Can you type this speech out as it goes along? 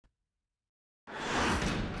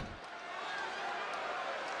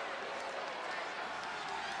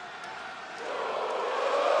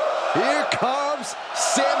Here comes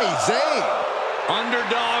Sami Zayn.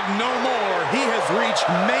 Underdog no more. He has reached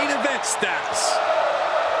main event status.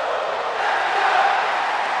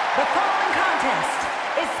 The following contest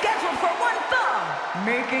is scheduled for one fall.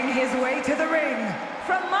 Making his way to the ring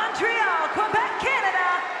from Montreal, Quebec, Canada,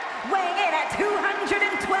 weighing in at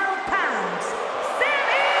 212 pounds,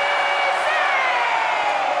 Sami Zayn!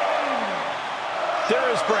 There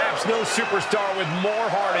is perhaps no superstar with more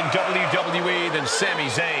heart in WWE than Sami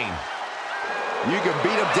Zayn. You can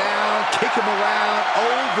beat him down, kick him around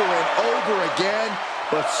over and over again,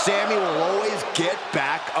 but Sami will always get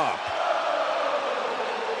back up.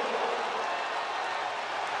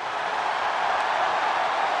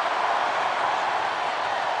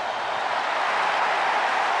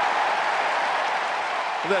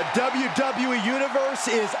 The WWE Universe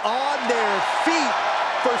is on their feet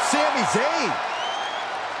for Sami Zayn.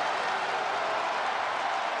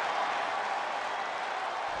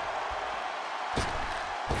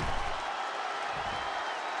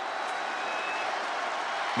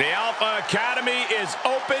 The Alpha Academy is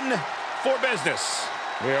open for business.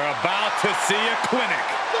 We're about to see a clinic.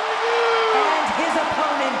 And his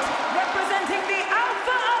opponent, representing the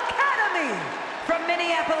Alpha Academy, from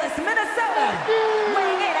Minneapolis, Minnesota,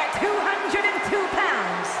 weighing in at 202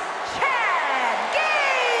 pounds,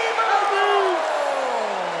 Gable!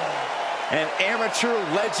 An amateur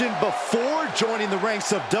legend before joining the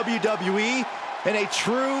ranks of WWE, and a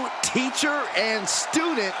true teacher and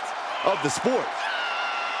student of the sport.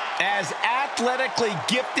 As athletically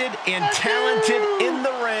gifted and talented in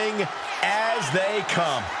the ring as they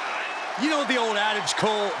come. You know the old adage,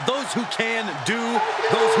 Cole, those who can do,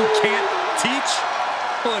 those who can't teach?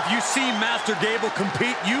 Well, if you see Master Gable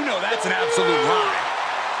compete, you know that's an absolute lie.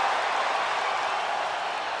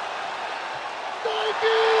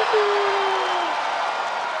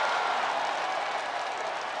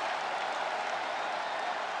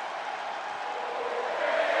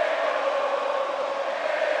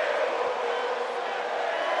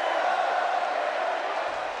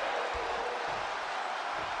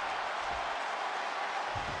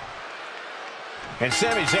 And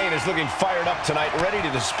Sami Zayn is looking fired up tonight, ready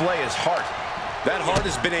to display his heart. That heart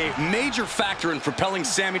has been a major factor in propelling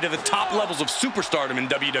Sami to the top levels of superstardom in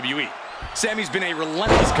WWE. Sami's been a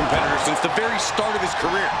relentless competitor since the very start of his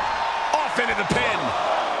career. Off into the pin.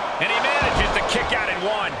 And he manages to kick out in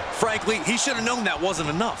one. Frankly, he should have known that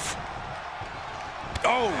wasn't enough.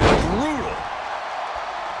 Oh, brutal.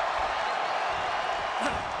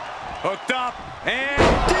 Hooked up, and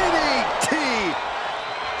DDT!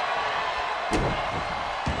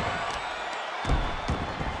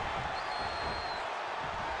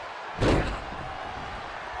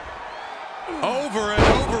 over and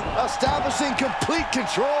over. Establishing complete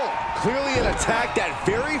control. Clearly an attack that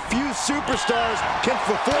very few superstars can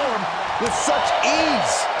perform with such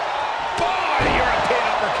ease. Oh, European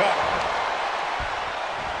uppercut.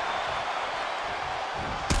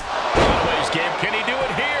 Always game. Can he do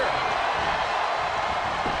it here?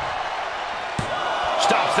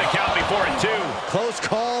 Stops the count before it, too. Close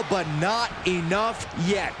call, but not enough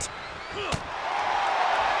yet.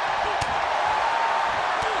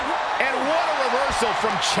 And what a reversal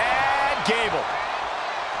from Gable.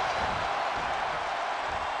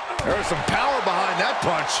 There's some power behind that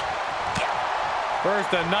punch.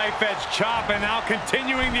 First a knife-edge chop, and now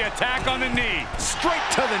continuing the attack on the knee. Straight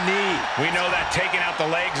to the knee. We know that taking out the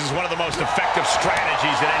legs is one of the most effective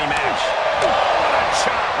strategies in any match. What a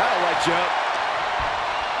chop. That'll light you up.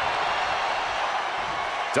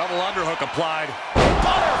 Double underhook applied.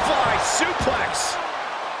 Butterfly suplex.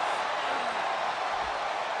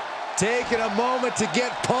 Taking a moment to get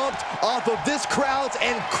pumped off of this crowd's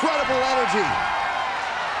incredible energy.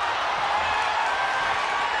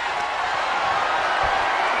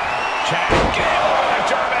 Gable with a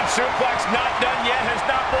German suplex, not done yet, has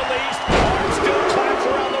not released. Arm still clamped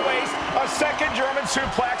around the waist. A second German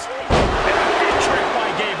suplex. And a big trick by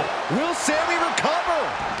Gable. Will Sami recover?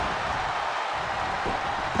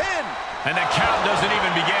 Pin. And the count doesn't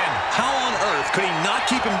even begin. How on earth could he not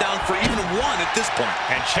keep him down for even one at this point?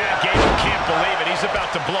 And Gable can't believe it. He's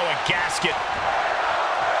about to blow a gasket.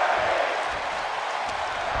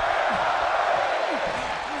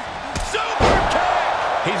 Super kick!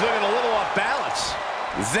 He's looking a little off balance.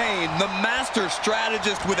 Zayn, the master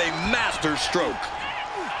strategist with a master stroke.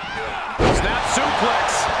 Snap suplex.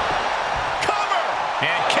 Cover!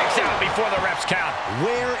 And kicks out before the refs count.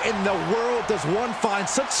 Where in the world does one find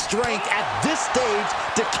such strength at this stage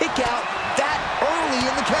to kick out that early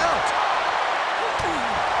in the count?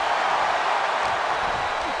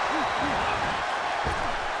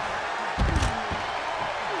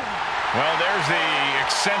 Well, there's the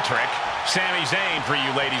eccentric Sami Zayn for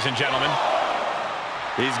you, ladies and gentlemen.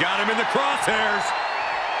 He's got him in the crosshairs.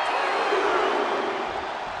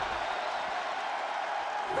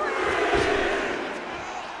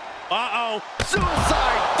 Uh-oh.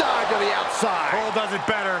 Suicide dive to the outside. Cole does it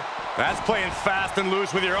better. That's playing fast and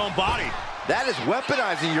loose with your own body. That is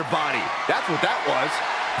weaponizing your body. That's what that was.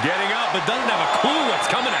 Getting up, but doesn't have a clue what's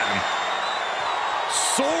coming at him.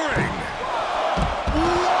 Soaring.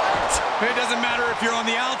 What? It doesn't matter if you're on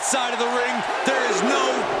the outside of the ring. There is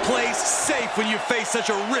no place safe when you face such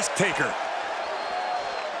a risk taker.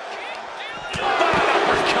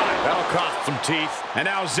 That'll cost some teeth. And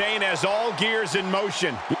now Zayn has all gears in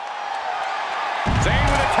motion. Zayn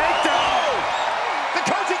with a takedown. The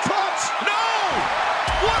cozy clutch. No!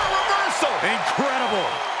 What a reversal! Incredible.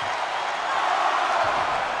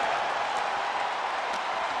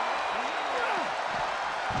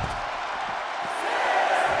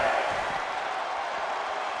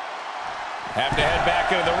 Have to head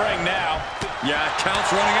back into the ring now. Yeah,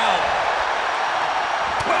 count's running out.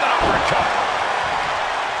 With an uppercut.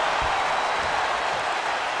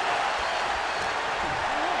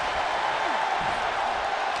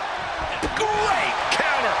 Great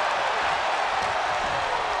counter.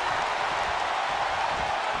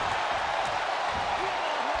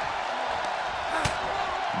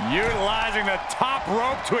 Utilizing the top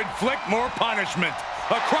rope to inflict more punishment.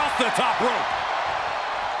 Across the top rope.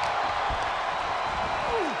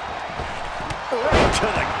 Right to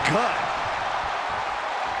the gut.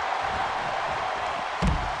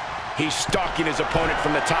 He's stalking his opponent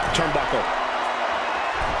from the top turnbuckle.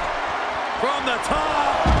 From the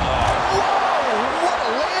top. Whoa, what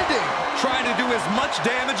a landing. Trying to do as much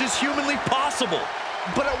damage as humanly possible.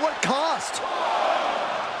 But at what cost?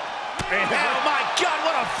 Oh my God,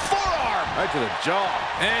 what a forearm! Right to the jaw.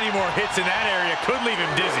 Any more hits in that area could leave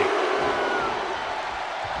him dizzy.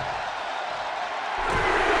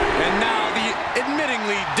 And now the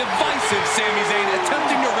admittingly divisive Sami Zayn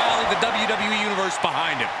attempting to rally the WWE Universe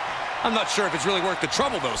behind him. I'm not sure if it's really worth the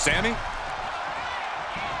trouble though, Sami.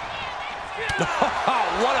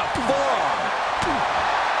 What a forearm!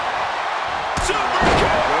 Super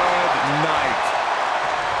kick! Good night.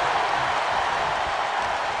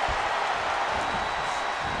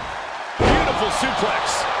 Beautiful suplex.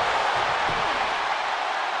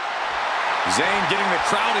 Zayn getting the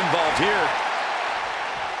crowd involved here.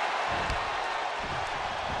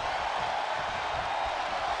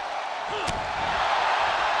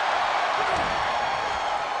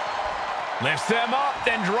 Lifts them up,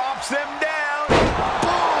 then drops them down.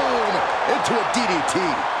 Boom! Into a DDT.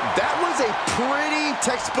 That was a pretty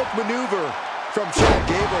textbook maneuver from Chad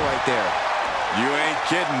Gable right there. You ain't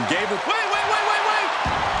kidding, Gable. Wait!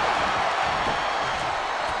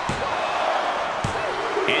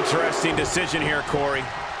 Interesting decision here, Corey.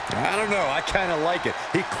 I don't know. I kind of like it.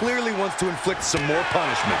 He clearly wants to inflict some more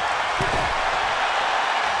punishment.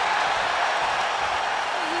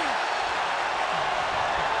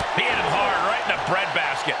 Hitting him hard right in the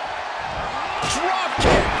breadbasket. Drop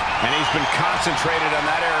kick! And he's been concentrated on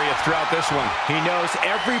that area throughout this one. He knows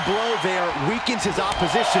every blow there weakens his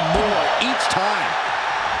opposition more each time.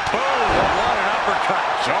 Boom! What an uppercut.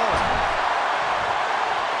 Jarring.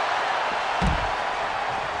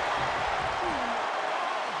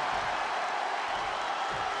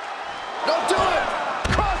 Don't do it!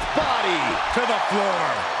 Crossbody! To the floor.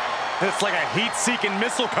 It's like a heat-seeking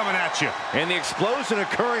missile coming at you. And the explosion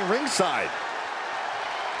occurring ringside.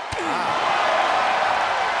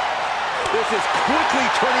 This is quickly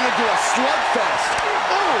turning into a slugfest.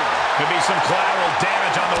 Ooh! Could be some collateral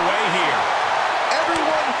damage on the way here.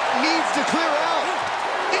 Everyone needs to clear out,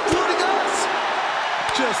 including us.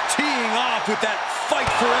 Just teeing off with that fight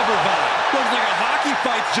forever vibe. Looks like a hockey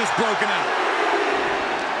fight's just broken out.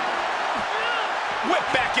 Whip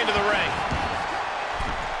back into the ring.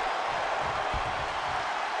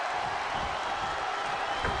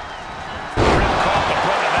 Caught the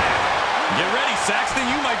brunt of that. Get ready, Saxton.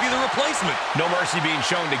 You might be the replacement. No mercy being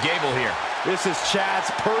shown to Gable here. This is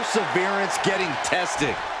Chad's perseverance getting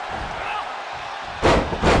tested.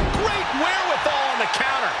 Great wherewithal on the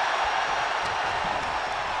counter.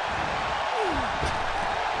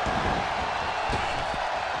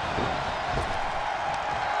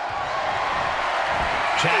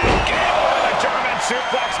 Chad Gable with a German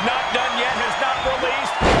suplex. Not done yet. Has not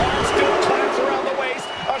released. Arm still claps around the waist.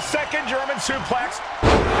 A second German suplex.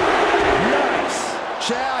 Nice!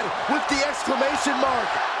 Chad with the exclamation mark.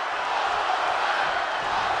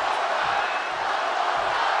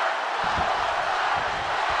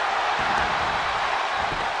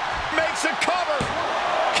 Makes a cover.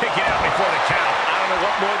 Kick it out before the count. I don't wonder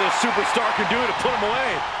what more this superstar can do to put him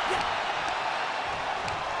away.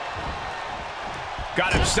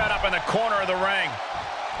 Got him set up in the corner of the ring.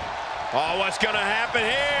 Oh, what's going to happen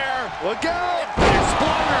here? Look out!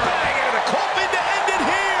 Exploder! Bang into the Coleman to end it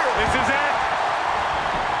here! This is it.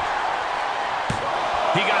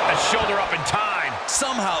 He got the shoulder up in time.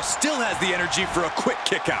 Somehow still has the energy for a quick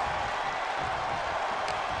kick out.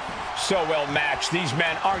 So well matched. These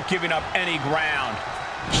men aren't giving up any ground.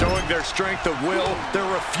 Showing their strength of will, their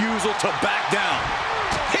refusal to back down.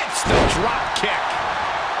 Hits the drop kick.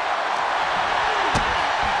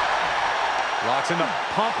 Locks in the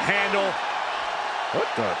pump handle. What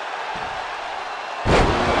the?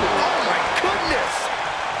 Oh, my goodness!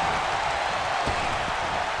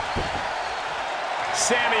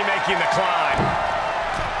 Sami making the climb.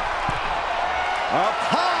 Up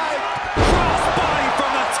high! Crossbody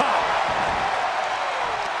from the top.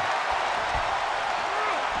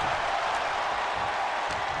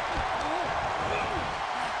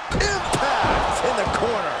 Impact in the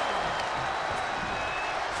corner.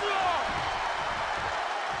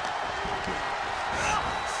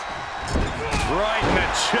 Right in the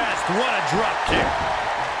chest. What a drop kick.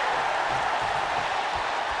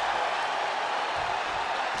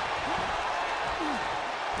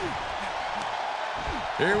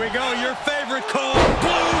 Here we go, your favorite call,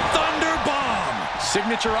 Blue Thunder Bomb.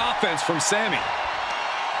 Signature offense from Sami.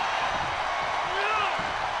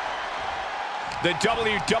 The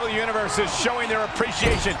WWE Universe is showing their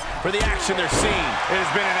appreciation for the action they're seeing. It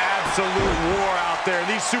has been an absolute war out there.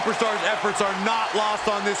 These superstars' efforts are not lost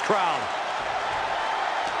on this crowd.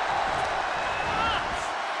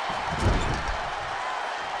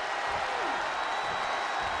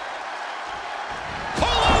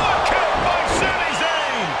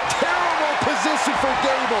 For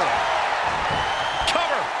Gable.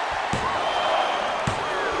 Cover.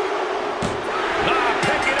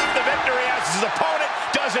 Picking up the victory as his opponent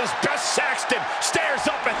does his best. Saxton stares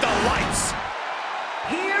up at the lights.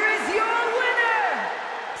 Here is your winner,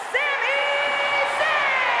 Sami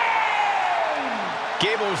Zayn!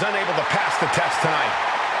 Gable was unable to pass the test tonight.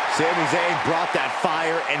 Sami Zayn brought that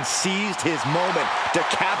fire and seized his moment to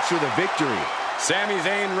capture the victory. Sami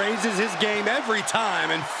Zayn raises his game every time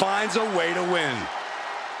and finds a way to win.